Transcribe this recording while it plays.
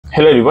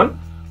Hello everyone.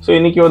 So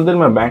இன்னைக்கு வந்து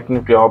நம்ம பேங்க்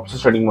நிஃப்டி ஆப்ஷன்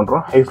ட்ரேடிங்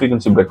பண்றோம் high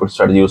frequency breakout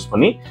strategy use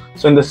பண்ணி.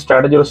 ஸோ இந்த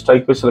ஸ்ட்ராட்டஜியோட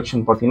ஸ்ட்ரைக் ப்ரைஸ்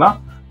செலெக்ஷன் பார்த்தீங்கன்னா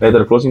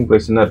இதோட க்ளோசிங்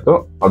ப்ரைஸ் என்ன இருக்கோ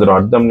அதோட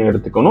அர்த்தம்னு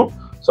எடுத்துக்கணும்.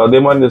 ஸோ அதே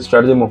மாதிரி இந்த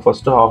ஸ்ட்ராட்டஜி நம்ம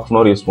first half an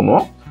hour use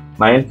பண்ணுவோம்.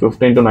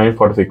 9:15 to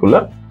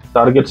 9:45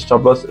 டார்கெட்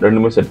ஸ்டாப் லாஸ்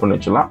ரெண்டுமே செட் பண்ணி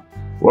வச்சிடலாம்.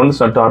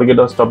 Once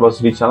target stop loss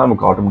reach ஆனால்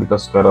நமக்கு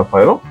ஆட்டோமேட்டிக்காக ஸ்கொயர் ஆஃப்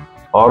ஆயிரும்.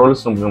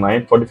 ஆர்எல்ஸ் நமக்கு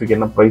 9:45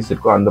 என்ன ப்ரைஸ்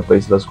இருக்கோ அந்த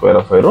ப்ரைஸில் ஸ்கொயர்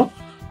ஆஃப் ஆயிரும்.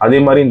 அதே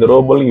மாதிரி இந்த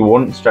ரோபோல் நீங்கள்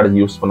ஓன் ஸ்ட்ராட்டஜி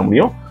யூஸ் பண்ண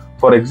முடியும்.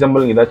 ஃபார்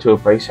எக்ஸாம்பிள் ஏதாச்சும் ஒரு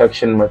ப்ரைஸ்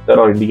ஆக்ஷன் மெத்தட்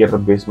ஒரு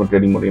இண்டிகேட்டர் பேஸ்மெண்ட்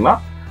ட்ரேடிங் பண்ணிங்கன்னா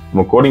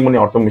நம்ம கோடிங் பண்ணி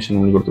ஆட்டோமேஷன்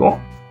பண்ணி கொடுத்துருவோம்.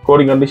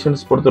 கோடிங்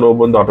கண்டிஷன்ஸ் பொறுத்து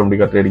ரோபோ வந்து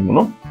ஆட்டோமேட்டிக்காக ட்ரேடிங்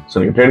பண்ணும். ஸோ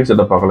நீங்கள் ட்ரேடிங்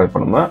செட்டப் பார்க்கலாம். இப்போ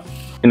நம்ம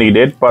இன்னைக்கு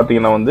டேட்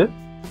பார்த்தீங்கன்னா வந்து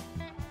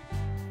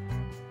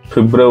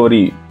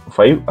February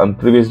 5 and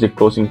previous day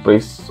closing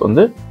price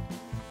வந்து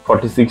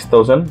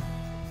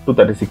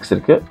 46,236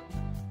 இருக்கு.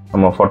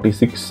 நம்ம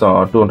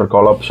 46,200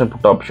 கால் ஆப்ஷன்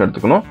புட் ஆப்ஷன்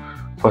எடுத்துக்கணும்.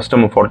 ஃபர்ஸ்ட்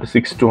நம்ம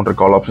 46,200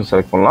 கால் ஆப்ஷன்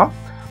செலக்ட் பண்ணலாம்.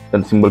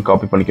 தென் சிம்பிள்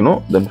காப்பி பண்ணிக்கணும்.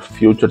 தென்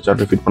ஃபியூச்சர்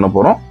சார்ட் ஃபிட் பண்ண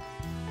போகிறோம்.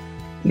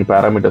 இந்த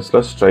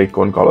பேராமீட்டர்ஸில் ஸ்ட்ரைக்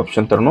ஒன் கால்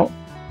ஆப்ஷன் தரணும்.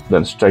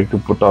 தென் ஸ்ட்ரைக் டு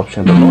புட்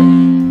ஆப்ஷன் தரணும்.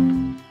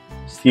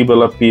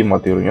 சீபெல்லாம் பி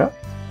மாற்றி விடுங்க.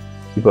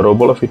 இப்போ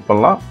ரோபோவில் ஃபிட்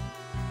பண்ணலாம்.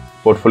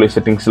 போர்ட்ஃபோலியோ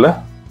செட்டிங்ஸில்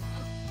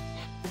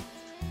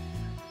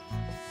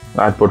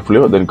ஆட்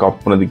போர்ட்ஃபோலியோ தென் காப்பி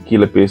பண்ணதுக்கு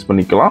கீழே பேஸ்ட்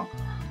பண்ணிக்கலாம்.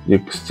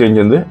 எக்ஸ்சேஞ்ச்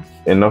வந்து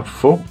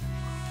என்எஃப்ஓ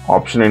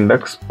ஆப்ஷன்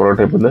இண்டெக்ஸ்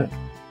ப்ரோடைப் வந்து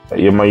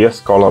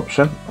MIS call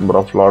option number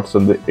of lots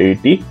வந்து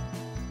 80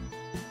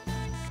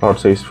 lot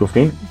size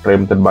 15 try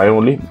method buy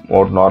only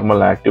mode normal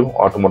active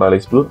auto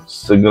modalizable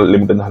signal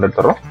limit 100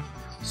 தரோம்.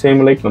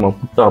 சேம் லைக் நம்ம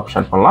புட்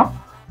ஆப்ஷன் பண்ணலாம்.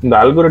 இந்த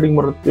ஆல்கோ ரேட்டிங்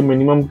பண்ணுறதுக்கு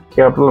மினிமம்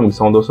கேபிட்டல் நமக்கு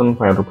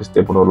 7,500 rupees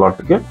தேவைப்படும் ஒரு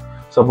லாட்டுக்கு.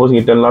 சப்போஸ்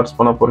நீங்கள் 10 லாட்ஸ்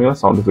பண்ண போறீங்கன்னா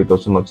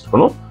 75,000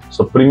 வச்சுருக்கணும்.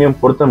 ஸோ ப்ரீமியம்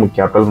பொறுத்து நமக்கு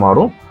கேபிட்டல்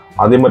மாறும்.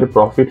 அதே மாதிரி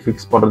ப்ராஃபிட்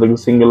ஃபிக்ஸ் பண்ணுறதுக்கு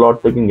சிங்கிள்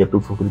லாட்டுக்கு இங்கே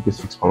 250 rupees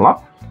ஃபிக்ஸ் பண்ணலாம்.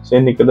 ஸோ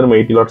இன்றைக்கி வந்து நம்ம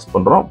 80 லாட்ஸ்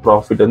பண்ணுறோம்.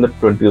 ப்ராஃபிட் வந்து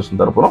 20,000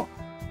 தரப்போகிறோம்.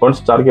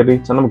 ஒன்ஸ் டார்கெட்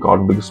ரீச் ஆனால் நமக்கு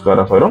ஆட்டோமேட்டிக்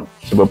ஸ்கொயர் ஆஃப் ஆயிரும்.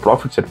 ஸோ இப்போ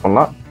ப்ராஃபிட் செட்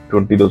பண்ணலாம்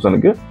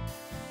 20,000க்கு.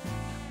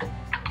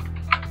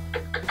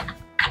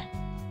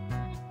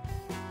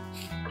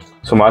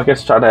 ஸோ மார்க்கெட்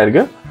ஸ்டார்ட்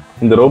ஆயிருக்கு.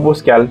 இந்த robot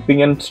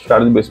scalping and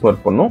strategy base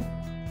work பண்ணும்.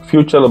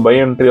 ஃபியூச்சரில் பை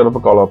என்ட்ரி வரப்போ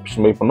கால்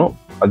ஆப்ஷன் பை பண்ணும்.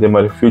 அதே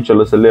மாதிரி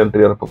ஃபியூச்சரில் செல்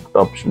என்ட்ரி வரப்போ புட்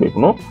ஆப்ஷன் பை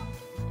பண்ணும்.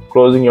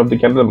 க்ளோசிங் ஆஃப் தி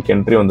கேண்டில் நமக்கு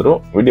என்ட்ரி வந்துடும்.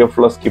 வீடியோ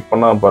ஃபுல்லாக ஸ்கிப்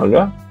பண்ணால்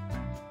பாருங்கள்.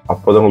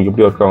 அப்போ தான் உங்களுக்கு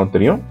எப்படி ஒர்க் ஆகும்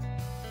தெரியும்.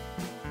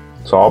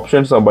 ஸோ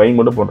ஆப்ஷன்ஸ் பை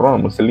மட்டும் பண்ணுறோம்,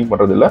 நம்ம செல்லிங்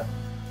பண்ணுறது இல்லை.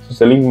 ஸோ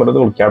செல்லிங் பண்ணுறது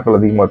உங்களுக்கு கேபிட்டல்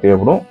அதிகமாக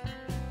தேவைப்படும்.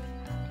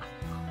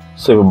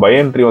 ஸோ இப்போ பை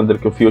என்ட்ரி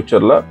வந்திருக்கு.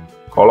 ஃபியூச்சரில்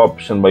கால்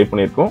ஆப்ஷன் பை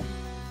பண்ணியிருக்கோம்.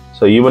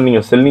 ஸோ ஈவன்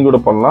நீங்கள் செல்லிங் கூட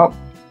பண்ணலாம்.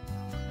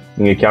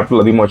 நீங்கள்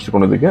கேபிட்டல் அதிகமாக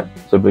வச்சுருக்கணும் இதுக்கு.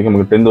 ஸோ இப்போதைக்கு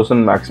நமக்கு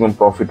 10,000 மேக்ஸிமம்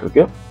ப்ராஃபிட்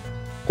இருக்குது.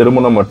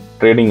 திரும்ப நம்ம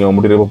ட்ரேடிங்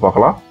முடிகிறப்ப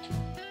பார்க்கலாம்.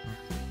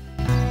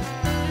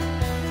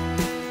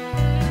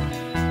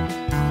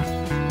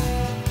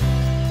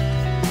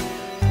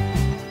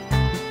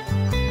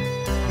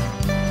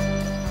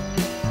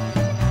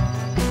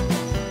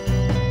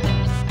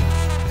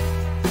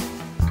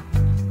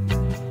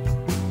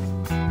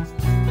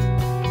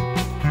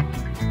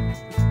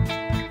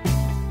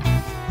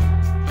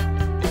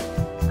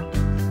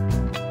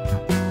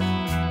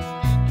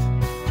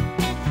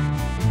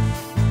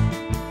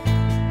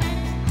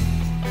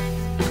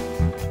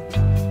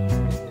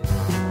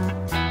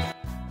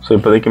 ஸோ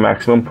இப்போதைக்கு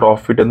மேக்ஸிமம்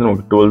ப்ராஃபிட் வந்து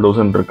நமக்கு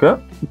 12,000 இருக்கு.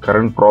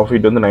 கரண்ட்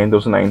ப்ராஃபிட் வந்து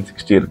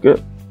 9,960 இருக்கு.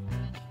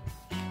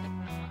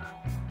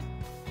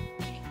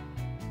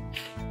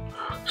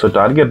 ஸோ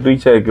டார்கெட்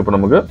ரீச் ஆயிருக்கு இப்போ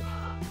நமக்கு.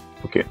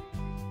 ஓகே,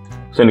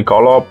 ஸோ இன்னைக்கு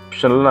கால்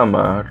ஆப்ஷனில்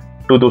நம்ம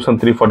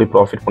 2,340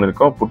 ப்ராஃபிட்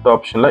பண்ணியிருக்கோம். புட்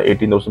ஆப்ஷனில்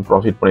 18,000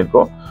 ப்ராஃபிட்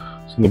பண்ணியிருக்கோம்.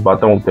 ஸோ இங்கே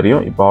பார்த்தா உங்களுக்கு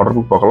தெரியும். இப்போ ஆர்டர்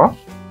புக் பார்க்கலாம்.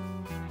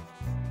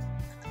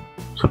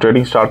 ஸோ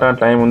ட்ரேடிங் ஸ்டார்ட் ஆன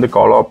டைம் வந்து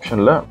கால்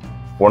ஆப்ஷனில்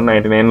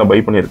 199 பை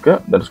பண்ணியிருக்கு.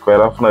 தட்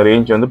ஸ்கொயர் ஆஃப்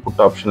ரேஞ்ச் வந்து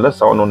புட் ஆப்ஷனில்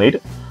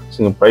 718. ஸோ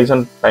இங்கே ப்ரைஸ்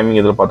அண்ட் டைமிங்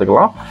இதில்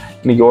பார்த்துக்கலாம்.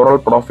 இன்றைக்கி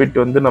ஓவரால் ப்ராஃபிட்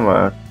வந்து நம்ம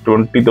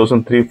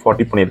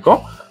 20,340 பண்ணியிருக்கோம்.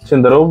 ஸோ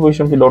இந்த ரோபோ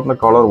விஷயம் டவுட்னா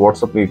காலர்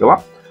வாட்ஸ்அப்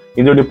கேட்கலாம்.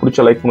 இந்த வீடியோ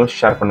பிடிச்ச லைக் பண்ணுங்கள்,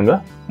 ஷேர் பண்ணுங்கள்.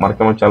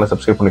 மறக்காம சேனலை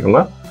சப்ஸ்கிரைப்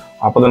பண்ணிக்கோங்க.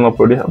 அப்போ தான் நம்ம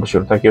போய்ட்டு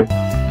அப்டேட். தேங்க்யூ.